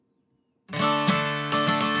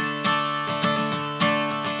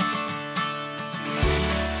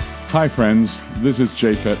Hi friends, this is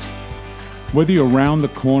Japhet. Whether you're around the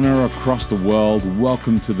corner or across the world,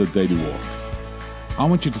 welcome to the Daily Walk. I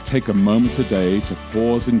want you to take a moment today to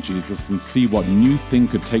pause in Jesus and see what new thing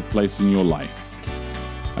could take place in your life.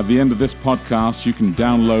 At the end of this podcast, you can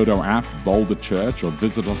download our app, Boulder Church, or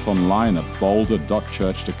visit us online at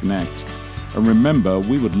boulder.church to connect. And remember,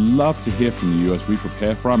 we would love to hear from you as we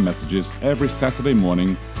prepare for our messages every Saturday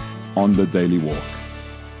morning on the Daily Walk.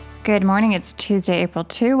 Good morning. It's Tuesday, April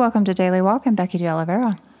 2. Welcome to Daily Walk. I'm Becky de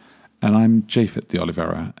Oliveira. And I'm Japhet de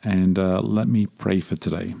Oliveira. And let me pray for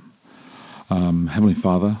today. Heavenly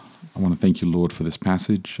Father, I want to thank you, Lord, for this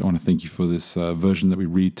passage. I want to thank you for this version that we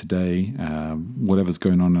read today. Whatever's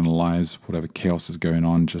going on in our lives, whatever chaos is going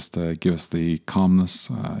on, just give us the calmness,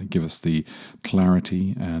 give us the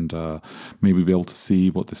clarity, and may we be able to see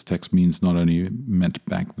what this text means, not only meant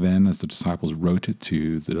back then as the disciples wrote it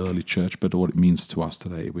to the early church, but what it means to us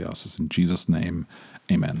today. We ask this in Jesus' name.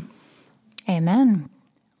 Amen. Amen.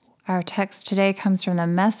 Our text today comes from the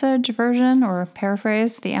Message version, or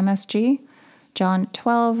paraphrase, the MSG. John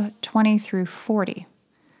 12:20 through 40.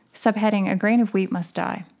 Subheading, A grain of wheat must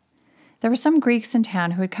die. There were some Greeks in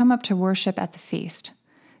town who had come up to worship at the feast.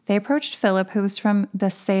 They approached Philip, who was from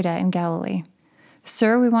Bethsaida in Galilee.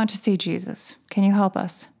 "Sir, we want to see Jesus. Can you help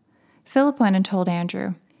us?" Philip went and told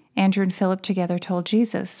Andrew. Andrew and Philip together told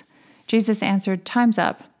Jesus. Jesus answered, "Time's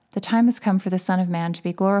up. The time has come for the Son of Man to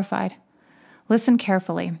be glorified. Listen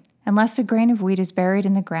carefully. Unless a grain of wheat is buried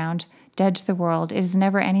in the ground, dead to the world, it is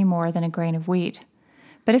never any more than a grain of wheat.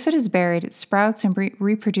 But if it is buried, it sprouts and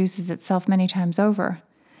reproduces itself many times over.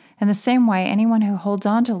 In the same way, anyone who holds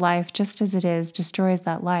on to life just as it is destroys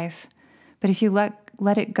that life. But if you let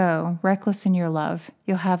it go, reckless in your love,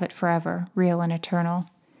 you'll have it forever, real and eternal.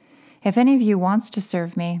 If any of you wants to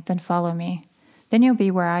serve me, then follow me. Then you'll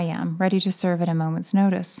be where I am, ready to serve at a moment's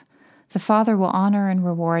notice. The Father will honor and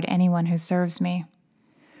reward anyone who serves me.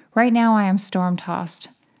 Right now I am storm-tossed.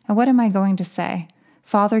 And what am I going to say?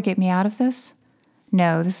 Father, get me out of this?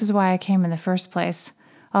 No, this is why I came in the first place.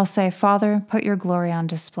 I'll say, Father, put your glory on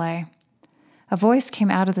display. A voice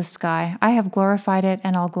came out of the sky. I have glorified it,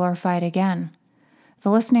 and I'll glorify it again.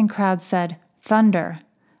 The listening crowd said, Thunder.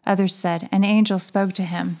 Others said, An angel spoke to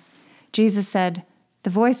him. Jesus said, The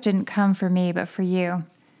voice didn't come for me, but for you.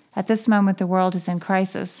 At this moment, the world is in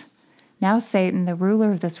crisis. Now Satan, the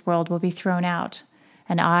ruler of this world, will be thrown out.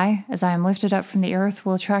 And I, as I am lifted up from the earth,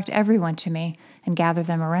 will attract everyone to me and gather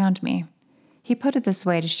them around me. He put it this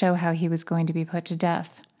way to show how he was going to be put to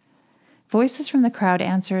death. Voices from the crowd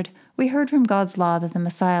answered, We heard from God's law that the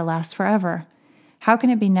Messiah lasts forever. How can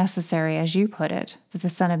it be necessary, as you put it, that the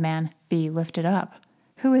Son of Man be lifted up?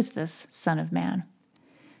 Who is this Son of Man?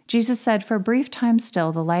 Jesus said, For a brief time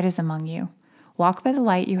still the light is among you. Walk by the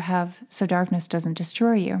light you have so darkness doesn't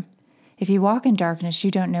destroy you. If you walk in darkness,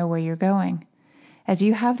 you don't know where you're going. As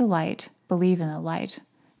you have the light, believe in the light.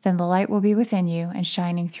 Then the light will be within you and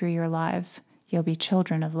shining through your lives. You'll be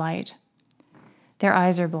children of light. Their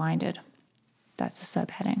eyes are blinded. That's the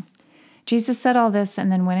subheading. Jesus said all this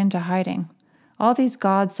and then went into hiding. All these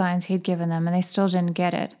God signs he had given them, and they still didn't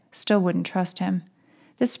get it, still wouldn't trust him.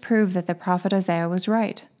 This proved that the prophet Isaiah was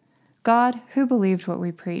right. God, who believed what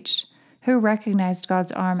we preached? Who recognized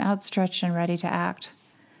God's arm outstretched and ready to act?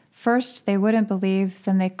 First, they wouldn't believe,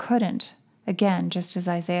 then they couldn't. Again, just as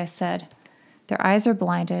Isaiah said, their eyes are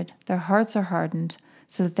blinded, their hearts are hardened,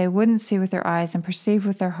 so that they wouldn't see with their eyes and perceive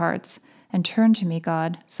with their hearts, and turn to me,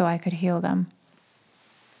 God, so I could heal them.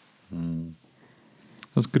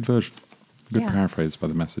 That's a good version. Good paraphrase by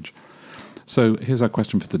the Message. So here's our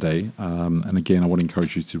question for today. And again, I want to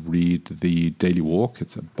encourage you to read the Daily Walk.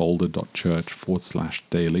 It's at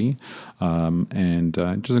boulder.church/daily. And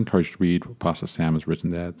just encourage you to read what Pastor Sam has written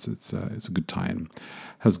there. It's a good time.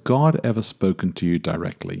 Has God ever spoken to you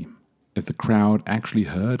directly? If the crowd actually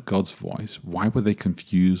heard God's voice, why were they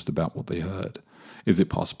confused about what they heard? Is it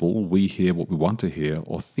possible we hear what we want to hear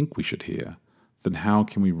or think we should hear? Then how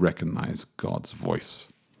can we recognize God's voice?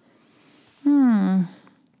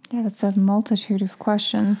 Yeah, that's a multitude of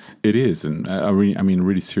questions. It is, and a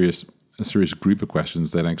really serious group of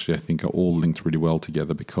questions that actually I think are all linked really well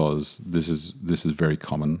together, because this is very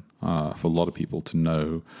common for a lot of people to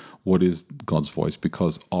know what is God's voice,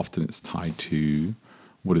 because often it's tied to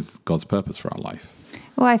what is God's purpose for our life.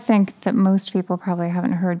 Well, I think that most people probably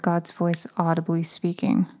haven't heard God's voice audibly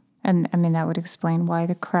speaking. And I mean, that would explain why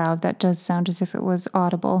the crowd, that does sound as if it was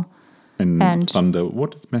audible. And thunder,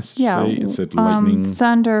 what did the Message say? It said lightning.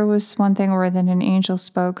 Thunder was one thing, or then an angel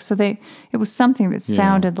spoke. So it was something that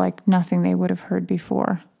sounded like nothing they would have heard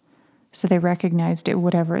before. So they recognized it,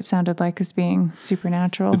 whatever it sounded like, as being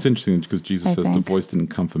supernatural. It's interesting because Jesus says the voice didn't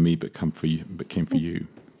come for me, but came for you.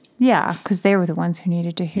 Yeah, because they were the ones who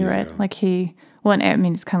needed to hear Yeah. it. Like and I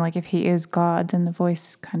mean, it's kind of like if he is God, then the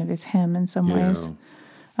voice kind of is him in some ways.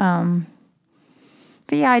 But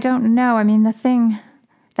yeah, I don't know. I mean,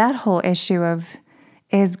 that whole issue of,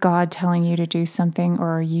 is God telling you to do something,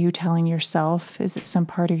 or are you telling yourself? Is it some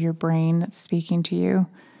part of your brain that's speaking to you?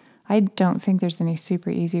 I don't think there's any super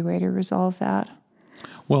easy way to resolve that.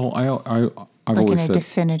 Well, I've Like in always a said,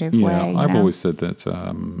 definitive yeah, way. I've always said that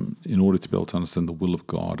in order to be able to understand the will of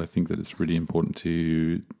God, I think that it's really important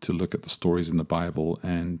to look at the stories in the Bible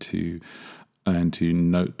and to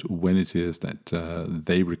note when it is that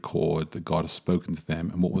they record that God has spoken to them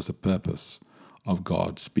and what was the purpose of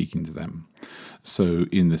God speaking to them. So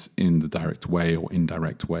in the direct way or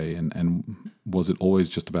indirect way, and was it always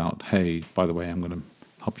just about, hey, by the way, I'm going to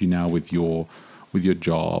help you now with your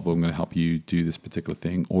job, or I'm going to help you do this particular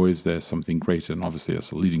thing, or is there something greater? And obviously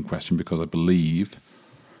that's a leading question, because I believe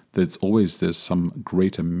that there's some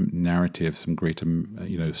greater narrative, some greater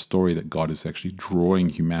story that God is actually drawing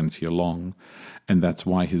humanity along, and that's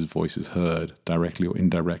why His voice is heard directly or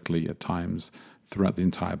indirectly at times throughout the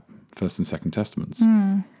entire First and Second Testaments.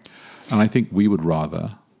 And I think we would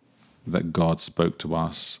rather that God spoke to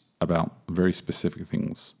us about very specific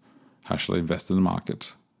things. How shall I invest in the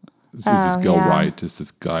market? Is this girl right? Is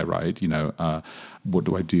this guy right? What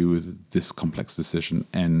do I do with this complex decision?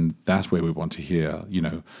 And that's where we want to hear,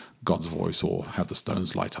 God's voice, or have the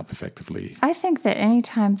stones light up effectively. I think that any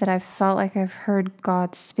time that I've felt like I've heard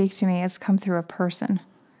God speak to me, it's come through a person.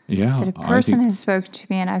 Yeah. That a person has spoken to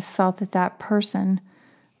me, and I've felt that person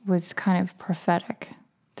was kind of prophetic.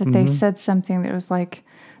 That they said something that was like,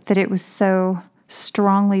 that it was so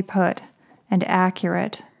strongly put and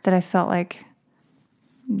accurate that I felt like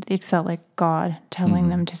it felt like God telling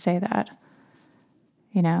them to say that.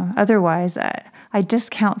 Otherwise I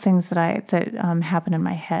discount things that happen in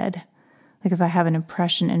my head. Like if I have an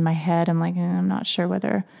impression in my head, I'm like, I'm not sure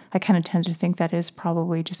whether, I kind of tend to think that is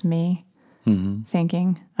probably just me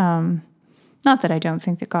thinking. Not that I don't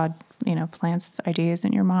think that God, plants ideas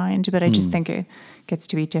in your mind, but I just think it gets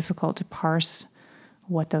to be difficult to parse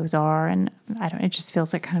what those are. And it just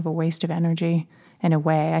feels like kind of a waste of energy in a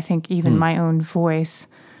way. I think even my own voice,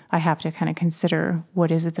 I have to kind of consider,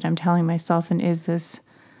 what is it that I'm telling myself, and is this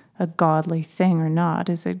a godly thing or not?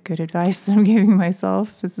 Is it good advice that I'm giving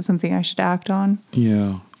myself? Is this something I should act on?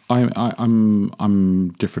 Yeah, I'm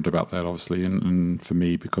different about that, obviously, and for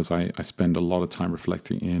me, because I spend a lot of time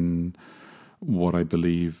reflecting in what I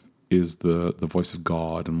believe is the voice of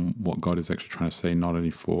God, and what God is actually trying to say, not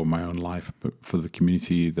only for my own life, but for the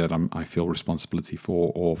community that I feel responsibility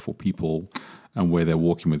for, or for people, and where they're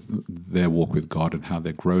walking with their walk with God, and how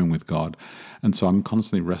they're growing with God. And so I'm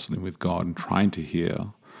constantly wrestling with God and trying to hear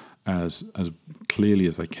as clearly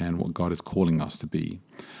as I can what God is calling us to be.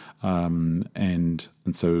 And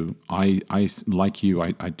so I like you,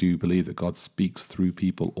 I do believe that God speaks through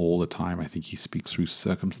people all the time. I think He speaks through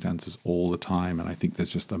circumstances all the time, and I think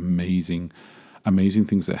there's just amazing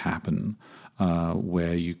things that happen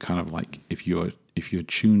where you kind of like, if you're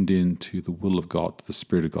tuned in to the will of God, the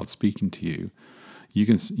Spirit of God speaking to you, you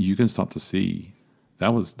can start to see.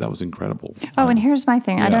 That was incredible. Oh, and here's my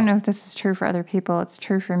thing. Yeah. I don't know if this is true for other people. It's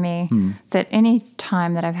true for me that any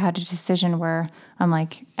time that I've had a decision where I'm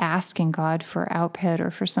like asking God for output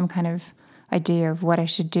or for some kind of idea of what I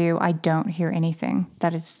should do, I don't hear anything.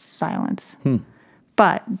 That is silence.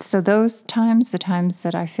 But so those times, the times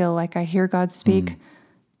that I feel like I hear God speak,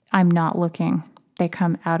 I'm not looking. They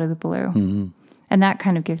come out of the blue. And that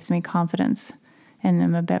kind of gives me confidence in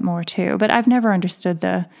them a bit more too. But I've never understood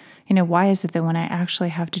why is it that when I actually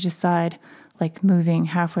have to decide, like moving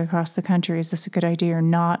halfway across the country, is this a good idea or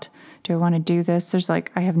not? Do I want to do this? There's I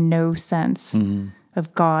have no sense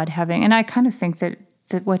of God having, and I kind of think that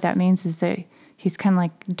what that means is that He's kind of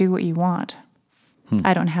like, do what you want.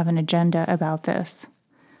 I don't have an agenda about this.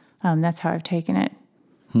 That's how I've taken it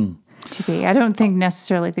to be. I don't think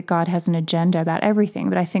necessarily that God has an agenda about everything,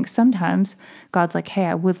 but I think sometimes God's like, hey,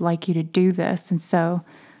 I would like you to do this. And so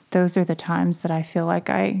those are the times that I feel like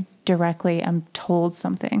I directly am told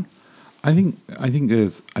something. I think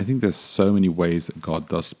there's so many ways that God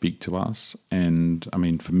does speak to us, and I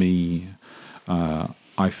mean, for me,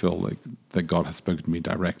 I feel like that God has spoken to me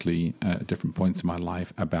directly at different points in my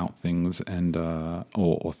life about things, and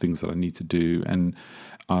or things that I need to do, and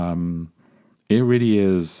it really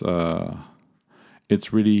is.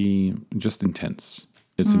 It's really just intense.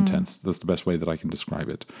 It's intense. That's the best way that I can describe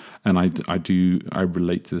it. And I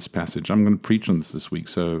relate to this passage. I'm going to preach on this week,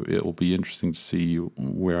 so it will be interesting to see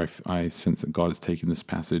where I sense that God has taken this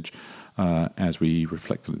passage as we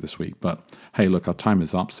reflect on it this week. But hey, look, our time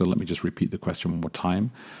is up, so let me just repeat the question one more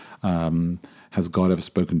time. Has God ever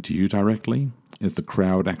spoken to you directly? Has the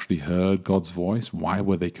crowd actually heard God's voice? Why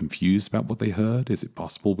were they confused about what they heard? Is it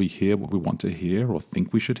possible we hear what we want to hear or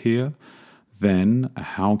think we should hear? Then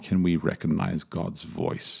how can we recognize God's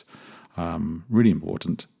voice? Really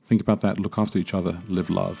important. Think about that. Look after each other. Live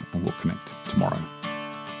love. And we'll connect tomorrow.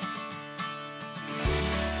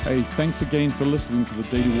 Hey, thanks again for listening to the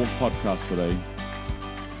Daily Walk podcast today.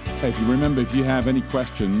 Hey, if you have any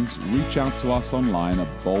questions, reach out to us online at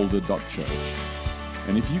boulder.church.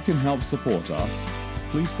 And if you can help support us,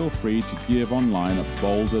 please feel free to give online at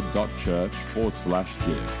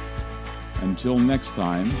boulder.church/give. Until next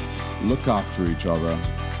time, look after each other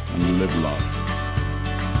and live love.